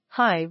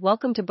Hi,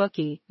 welcome to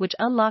Bookie, which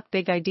unlock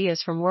big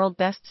ideas from world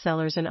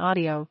bestsellers in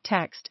audio,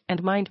 text,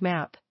 and mind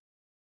map.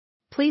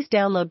 Please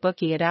download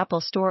Bookie at Apple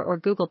Store or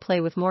Google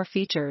Play with more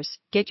features.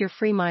 Get your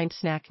free mind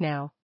snack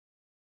now.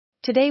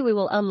 Today we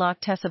will unlock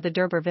Tess of the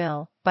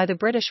D'Urberville by the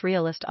British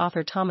realist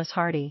author Thomas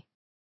Hardy.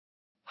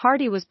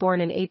 Hardy was born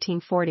in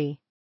 1840.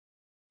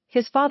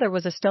 His father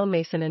was a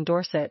stonemason in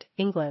Dorset,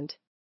 England.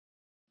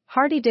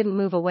 Hardy didn't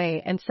move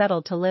away and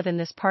settled to live in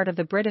this part of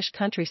the British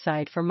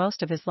countryside for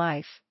most of his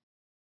life.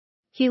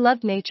 He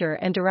loved nature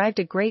and derived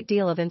a great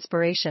deal of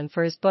inspiration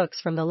for his books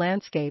from the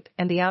landscape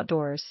and the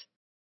outdoors.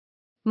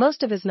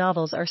 Most of his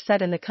novels are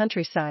set in the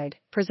countryside,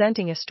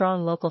 presenting a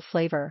strong local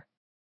flavor.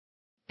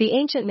 The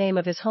ancient name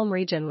of his home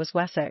region was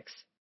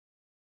Wessex.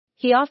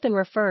 He often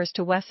refers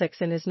to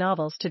Wessex in his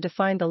novels to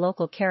define the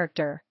local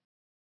character.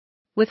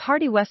 With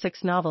Hardy,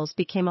 Wessex novels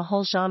became a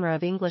whole genre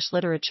of English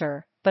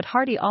literature, but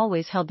Hardy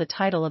always held the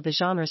title of the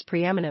genre's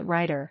preeminent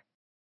writer.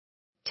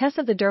 Tess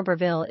of the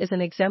D'Urberville is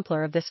an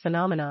exemplar of this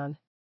phenomenon.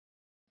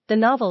 The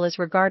novel is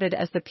regarded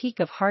as the peak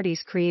of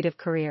Hardy's creative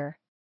career.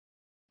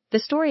 The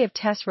story of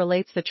Tess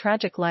relates the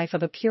tragic life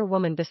of a pure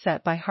woman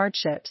beset by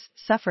hardships,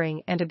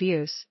 suffering, and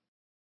abuse.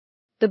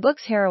 The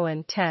book's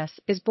heroine, Tess,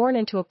 is born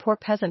into a poor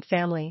peasant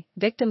family,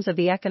 victims of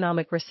the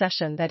economic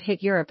recession that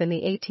hit Europe in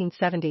the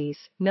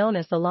 1870s, known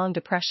as the Long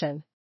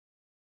Depression.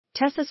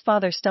 Tess's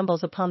father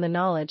stumbles upon the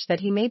knowledge that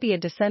he may be a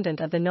descendant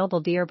of the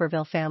noble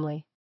D'Urberville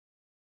family.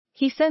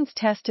 He sends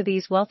Tess to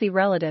these wealthy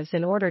relatives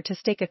in order to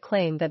stake a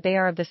claim that they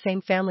are of the same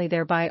family,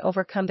 thereby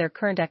overcome their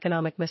current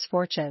economic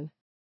misfortune.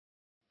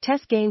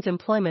 Tess gains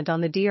employment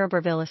on the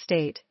D'Urberville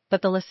estate,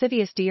 but the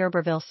lascivious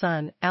D'Urberville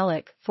son,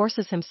 Alec,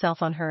 forces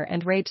himself on her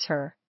and rapes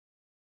her.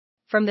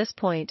 From this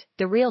point,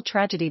 the real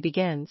tragedy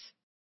begins.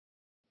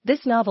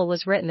 This novel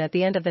was written at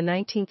the end of the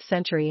 19th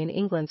century in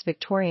England's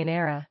Victorian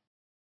era.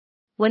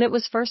 When it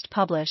was first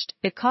published,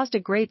 it caused a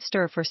great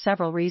stir for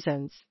several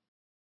reasons.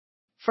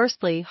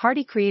 Firstly,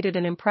 Hardy created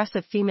an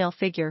impressive female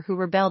figure who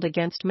rebelled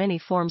against many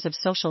forms of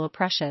social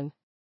oppression.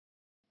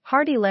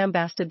 Hardy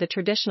lambasted the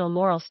traditional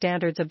moral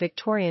standards of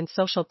Victorian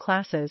social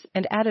classes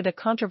and added a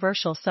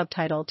controversial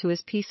subtitle to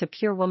his piece, A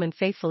Pure Woman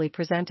Faithfully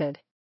Presented.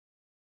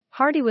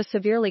 Hardy was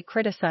severely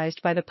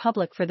criticized by the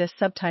public for this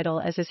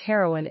subtitle, as his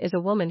heroine is a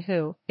woman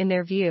who, in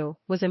their view,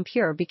 was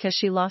impure because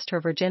she lost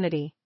her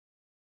virginity.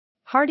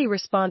 Hardy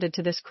responded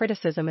to this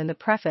criticism in the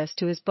preface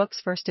to his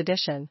book's first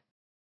edition.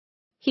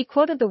 He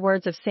quoted the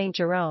words of Saint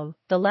Jerome,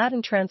 the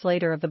Latin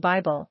translator of the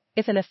Bible: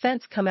 "If an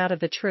offense come out of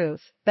the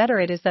truth, better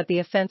it is that the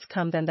offense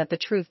come than that the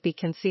truth be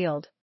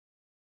concealed."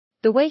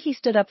 The way he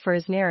stood up for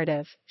his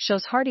narrative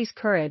shows Hardy's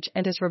courage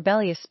and his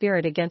rebellious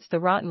spirit against the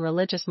rotten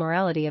religious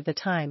morality of the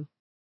time.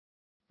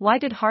 Why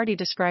did Hardy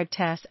describe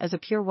Tess as a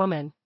pure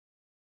woman?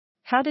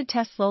 How did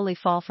Tess slowly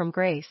fall from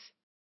grace?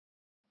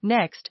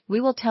 Next, we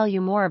will tell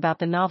you more about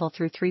the novel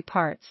through 3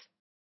 parts.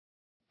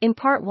 In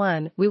part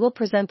 1, we will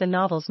present the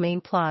novel's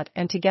main plot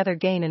and together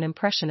gain an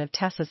impression of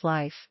Tess's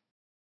life.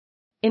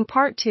 In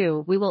part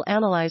 2, we will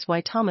analyze why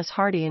Thomas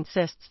Hardy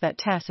insists that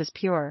Tess is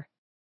pure.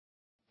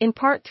 In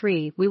part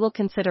 3, we will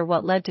consider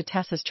what led to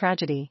Tess's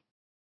tragedy.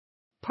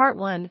 Part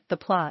 1, the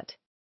plot.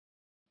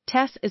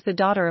 Tess is the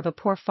daughter of a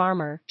poor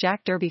farmer,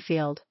 Jack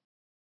D'Urberville.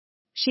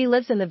 She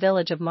lives in the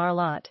village of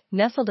Marlott,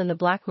 nestled in the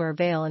Blackmore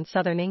Vale in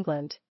southern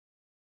England.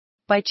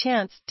 By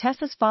chance,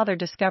 Tess's father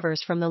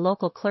discovers from the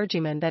local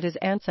clergyman that his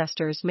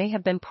ancestors may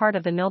have been part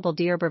of the noble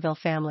D'Urberville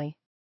family.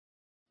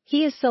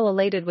 He is so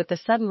elated with the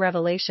sudden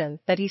revelation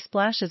that he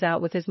splashes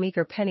out with his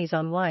meager pennies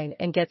on wine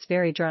and gets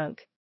very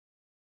drunk.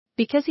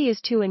 Because he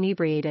is too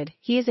inebriated,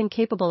 he is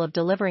incapable of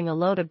delivering a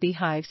load of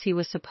beehives he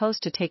was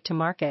supposed to take to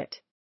market.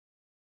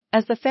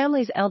 As the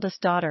family's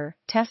eldest daughter,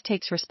 Tess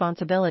takes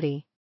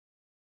responsibility.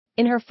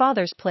 In her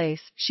father's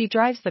place, she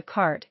drives the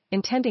cart,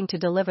 intending to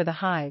deliver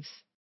the hives.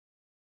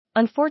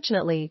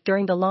 Unfortunately,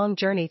 during the long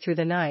journey through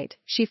the night,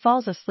 she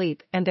falls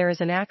asleep and there is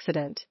an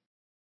accident.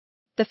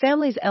 The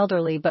family's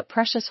elderly but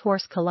precious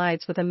horse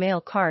collides with a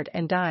mail cart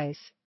and dies.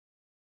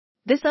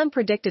 This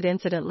unpredicted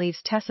incident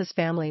leaves Tess's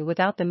family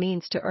without the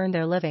means to earn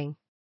their living.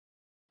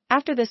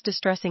 After this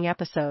distressing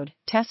episode,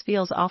 Tess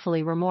feels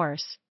awfully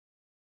remorse.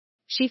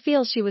 She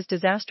feels she was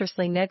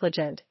disastrously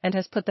negligent and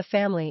has put the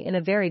family in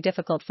a very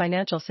difficult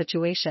financial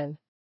situation.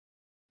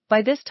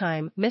 By this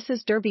time,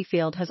 Mrs.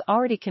 D'Urberville has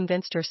already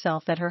convinced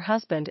herself that her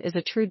husband is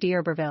a true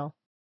D'Urberville.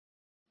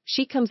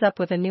 She comes up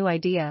with a new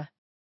idea.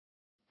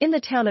 In the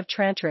town of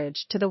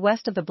Trantridge, to the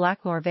west of the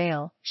Blackmore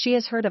Vale, she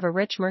has heard of a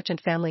rich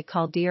merchant family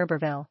called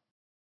D'Urberville.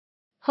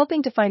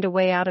 Hoping to find a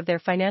way out of their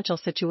financial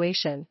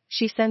situation,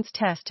 she sends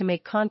Tess to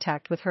make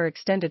contact with her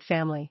extended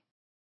family.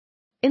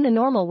 In the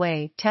normal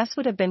way, Tess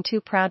would have been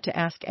too proud to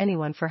ask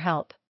anyone for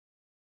help.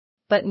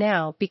 But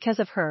now, because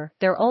of her,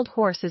 their old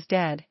horse is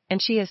dead,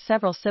 and she has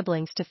several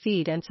siblings to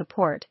feed and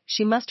support.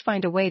 She must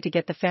find a way to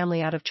get the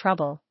family out of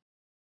trouble.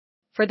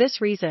 For this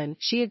reason,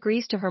 she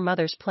agrees to her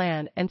mother's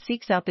plan and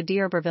seeks out the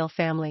D'Urberville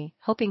family,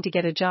 hoping to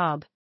get a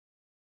job.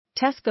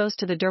 Tess goes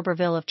to the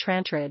D'Urberville of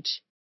Trantridge.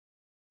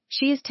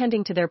 She is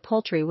tending to their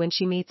poultry when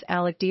she meets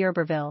Alec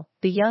D'Urberville,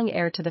 the young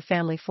heir to the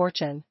family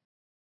fortune.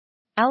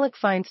 Alec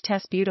finds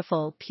Tess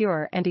beautiful,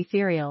 pure, and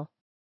ethereal.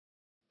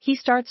 He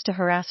starts to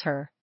harass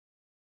her.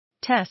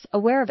 Tess,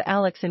 aware of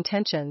Alec's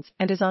intentions,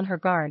 and is on her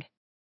guard.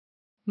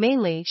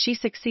 Mainly, she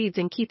succeeds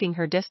in keeping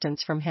her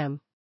distance from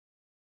him.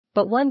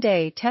 But one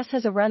day Tess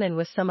has a run-in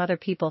with some other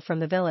people from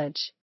the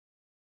village.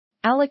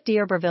 Alec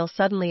d'Herberville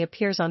suddenly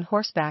appears on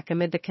horseback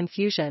amid the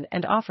confusion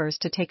and offers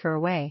to take her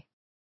away.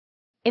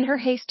 In her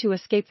haste to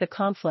escape the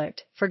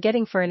conflict,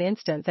 forgetting for an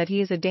instant that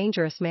he is a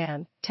dangerous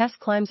man, Tess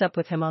climbs up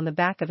with him on the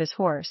back of his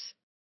horse.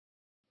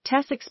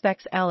 Tess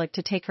expects Alec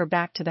to take her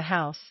back to the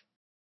house.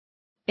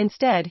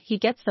 Instead, he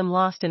gets them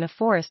lost in a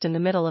forest in the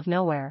middle of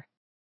nowhere.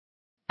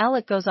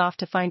 Alec goes off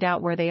to find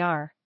out where they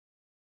are.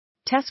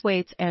 Tess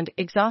waits and,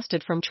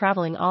 exhausted from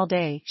traveling all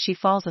day, she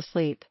falls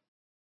asleep.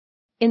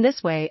 In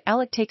this way,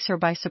 Alec takes her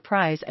by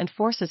surprise and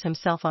forces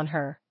himself on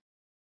her.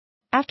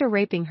 After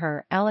raping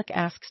her, Alec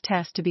asks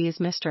Tess to be his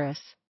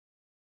mistress.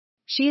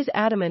 She is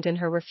adamant in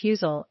her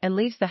refusal and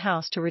leaves the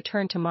house to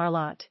return to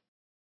Marlotte.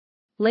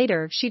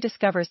 Later, she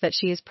discovers that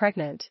she is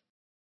pregnant.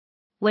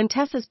 When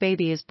Tess's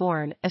baby is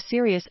born, a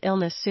serious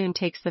illness soon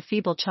takes the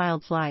feeble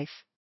child's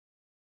life.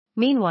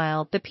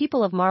 Meanwhile, the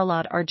people of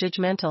Marlotte are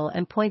judgmental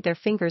and point their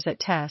fingers at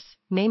Tess,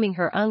 naming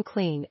her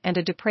unclean and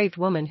a depraved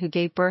woman who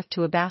gave birth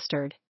to a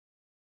bastard.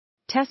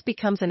 Tess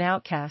becomes an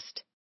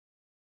outcast.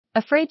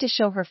 Afraid to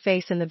show her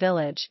face in the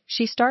village,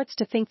 she starts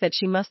to think that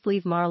she must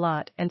leave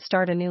Marlotte and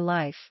start a new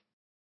life.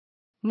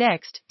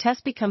 Next,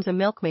 Tess becomes a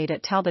milkmaid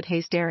at Talbot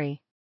Hayes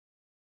Dairy.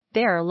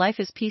 There, life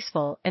is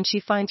peaceful and she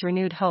finds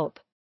renewed hope.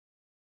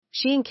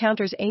 She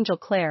encounters Angel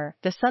Clare,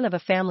 the son of a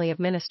family of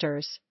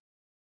ministers.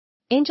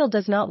 Angel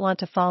does not want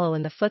to follow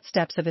in the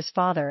footsteps of his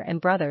father and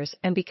brothers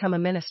and become a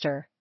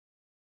minister.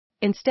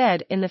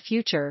 Instead, in the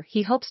future,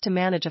 he hopes to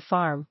manage a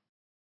farm.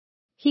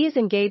 He is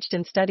engaged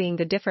in studying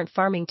the different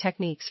farming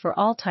techniques for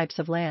all types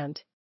of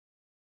land.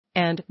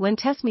 And, when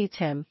Tess meets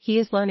him, he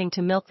is learning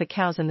to milk the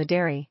cows in the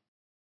dairy.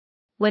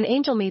 When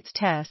Angel meets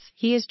Tess,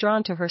 he is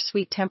drawn to her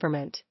sweet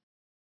temperament.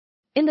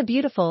 In the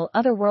beautiful,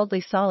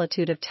 otherworldly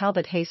solitude of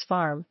Talbot Hayes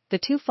Farm, the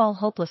two fall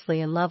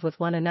hopelessly in love with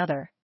one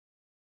another.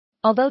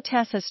 Although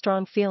Tess has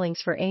strong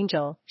feelings for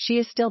Angel, she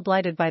is still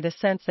blighted by the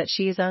sense that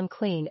she is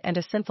unclean and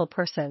a sinful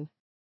person.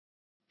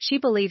 She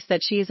believes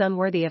that she is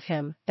unworthy of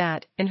him,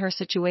 that, in her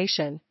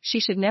situation, she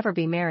should never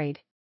be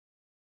married.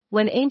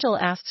 When Angel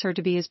asks her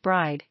to be his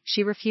bride,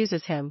 she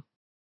refuses him.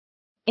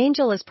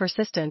 Angel is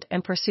persistent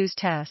and pursues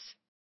Tess.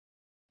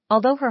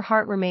 Although her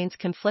heart remains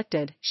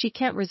conflicted, she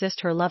can't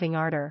resist her loving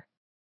ardor.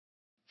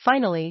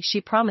 Finally,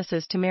 she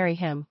promises to marry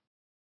him.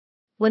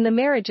 When the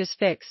marriage is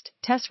fixed,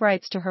 Tess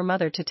writes to her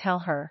mother to tell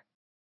her.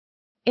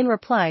 In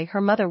reply, her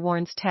mother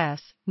warns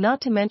Tess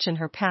not to mention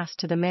her past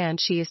to the man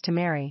she is to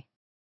marry.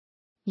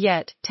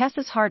 Yet,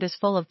 Tess's heart is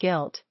full of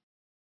guilt.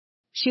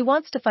 She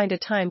wants to find a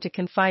time to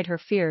confide her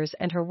fears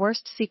and her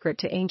worst secret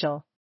to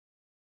Angel.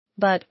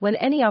 But, when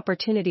any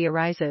opportunity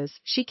arises,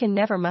 she can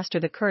never muster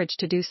the courage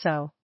to do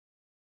so.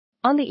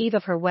 On the eve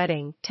of her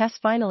wedding, Tess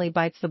finally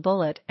bites the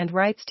bullet and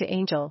writes to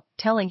Angel,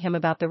 telling him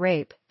about the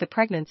rape, the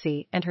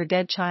pregnancy, and her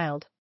dead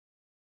child.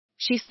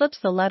 She slips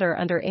the letter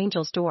under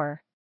Angel's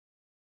door.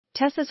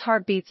 Tess's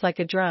heart beats like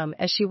a drum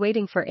as she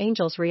waiting for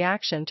Angel's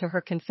reaction to her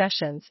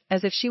confessions,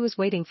 as if she was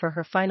waiting for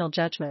her final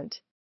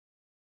judgment.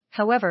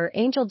 However,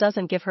 Angel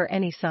doesn't give her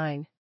any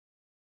sign.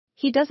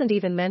 He doesn't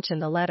even mention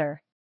the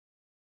letter.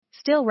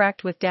 Still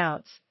racked with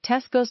doubts,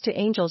 Tess goes to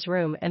Angel's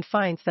room and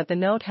finds that the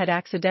note had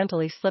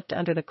accidentally slipped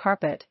under the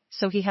carpet,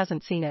 so he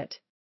hasn't seen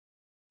it.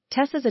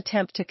 Tess's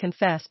attempt to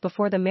confess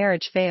before the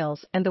marriage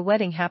fails and the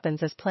wedding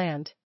happens as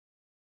planned.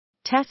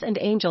 Tess and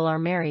Angel are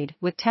married,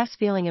 with Tess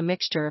feeling a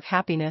mixture of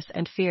happiness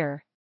and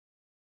fear.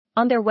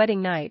 On their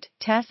wedding night,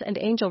 Tess and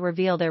Angel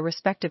reveal their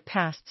respective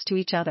pasts to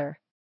each other.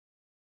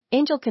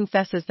 Angel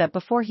confesses that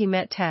before he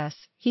met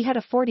Tess, he had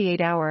a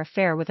 48-hour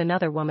affair with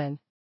another woman.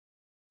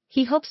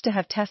 He hopes to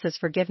have Tess's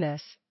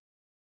forgiveness.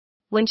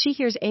 When she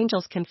hears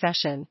Angel's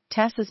confession,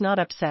 Tess is not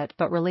upset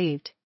but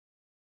relieved.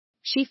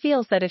 She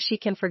feels that if she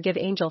can forgive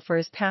Angel for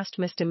his past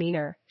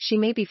misdemeanor, she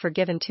may be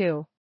forgiven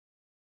too.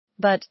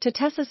 But, to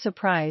Tess's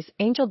surprise,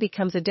 Angel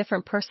becomes a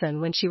different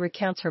person when she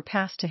recounts her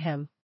past to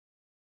him.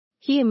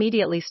 He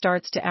immediately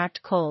starts to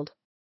act cold.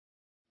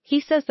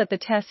 He says that the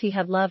Tess he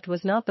had loved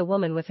was not the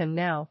woman with him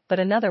now, but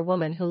another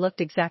woman who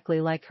looked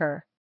exactly like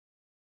her.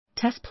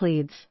 Tess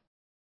pleads.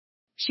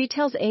 She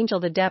tells Angel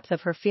the depth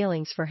of her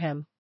feelings for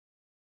him.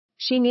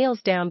 She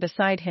kneels down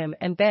beside him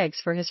and begs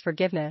for his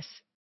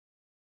forgiveness.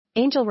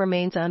 Angel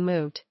remains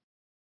unmoved.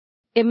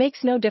 It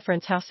makes no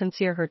difference how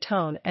sincere her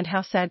tone and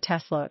how sad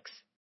Tess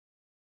looks.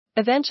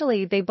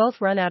 Eventually, they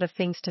both run out of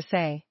things to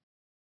say.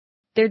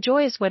 Their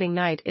joyous wedding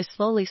night is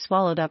slowly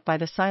swallowed up by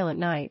the silent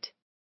night.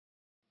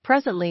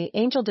 Presently,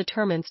 Angel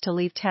determines to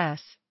leave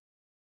Tess.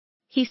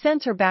 He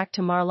sends her back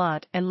to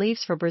Marlotte and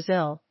leaves for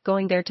Brazil,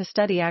 going there to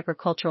study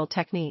agricultural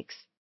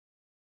techniques.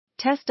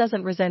 Tess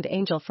doesn't resent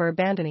Angel for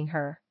abandoning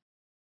her.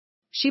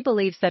 She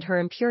believes that her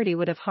impurity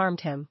would have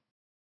harmed him.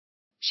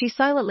 She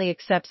silently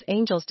accepts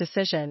Angel's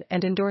decision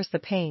and endures the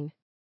pain.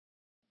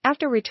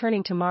 After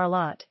returning to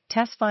Marlotte,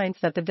 Tess finds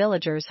that the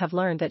villagers have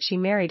learned that she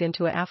married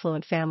into an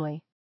affluent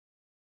family.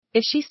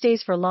 If she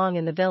stays for long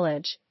in the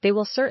village, they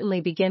will certainly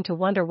begin to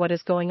wonder what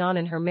is going on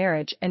in her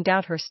marriage and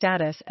doubt her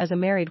status as a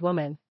married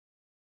woman.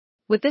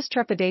 With this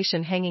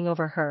trepidation hanging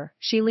over her,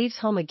 she leaves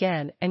home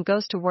again and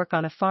goes to work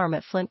on a farm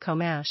at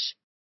Flintcomash.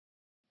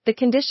 The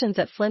conditions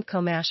at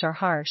Flintcomash are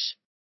harsh.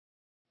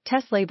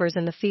 Tess labors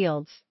in the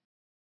fields.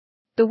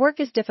 The work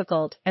is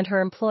difficult, and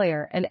her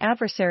employer, an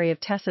adversary of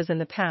Tess's in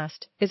the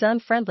past, is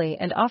unfriendly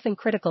and often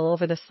critical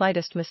over the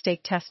slightest mistake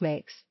Tess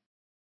makes.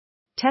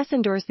 Tess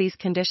endures these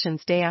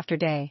conditions day after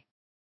day.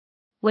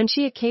 When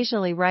she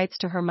occasionally writes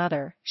to her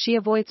mother, she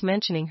avoids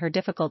mentioning her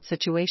difficult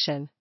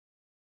situation.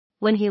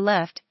 When he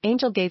left,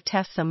 Angel gave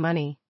Tess some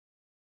money.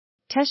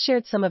 Tess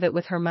shared some of it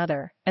with her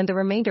mother, and the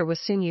remainder was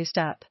soon used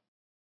up.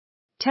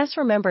 Tess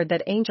remembered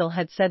that Angel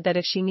had said that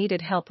if she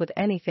needed help with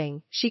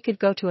anything, she could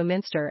go to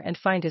Minster and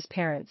find his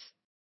parents.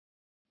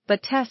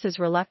 But Tess is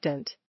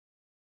reluctant.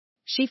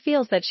 She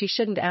feels that she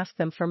shouldn't ask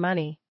them for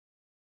money.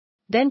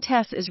 Then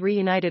Tess is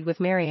reunited with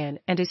Marion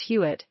and his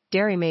Hewitt,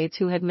 dairymaids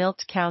who had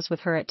milked cows with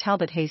her at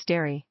Talbot Hayes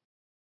Dairy.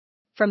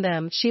 From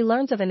them, she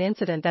learns of an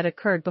incident that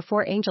occurred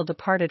before Angel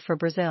departed for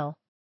Brazil.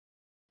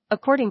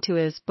 According to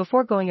Iz,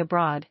 before going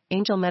abroad,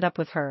 Angel met up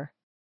with her.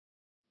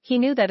 He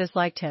knew that Iz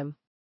liked him.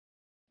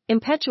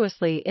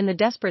 Impetuously, in the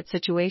desperate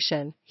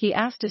situation, he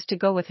asked Iz to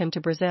go with him to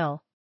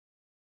Brazil.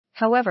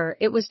 However,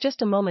 it was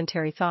just a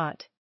momentary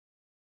thought.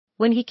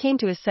 When he came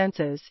to his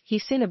senses, he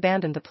soon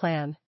abandoned the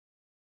plan.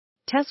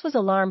 Tess was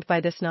alarmed by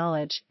this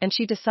knowledge, and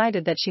she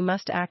decided that she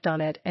must act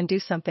on it and do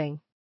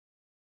something.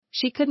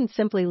 She couldn't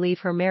simply leave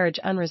her marriage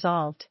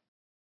unresolved.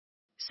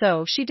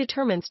 So, she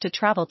determines to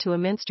travel to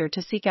Minster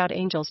to seek out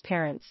Angel's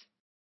parents.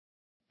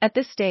 At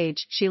this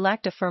stage, she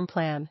lacked a firm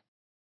plan.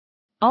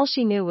 All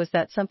she knew was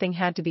that something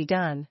had to be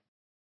done.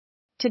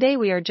 Today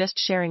we are just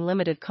sharing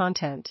limited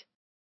content.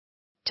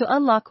 To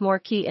unlock more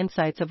key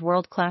insights of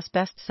world-class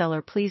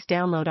bestseller, please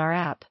download our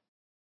app.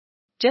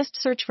 Just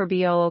search for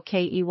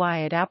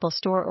BOOKEY at Apple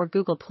Store or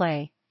Google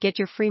Play. Get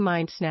your free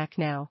mind snack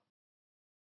now.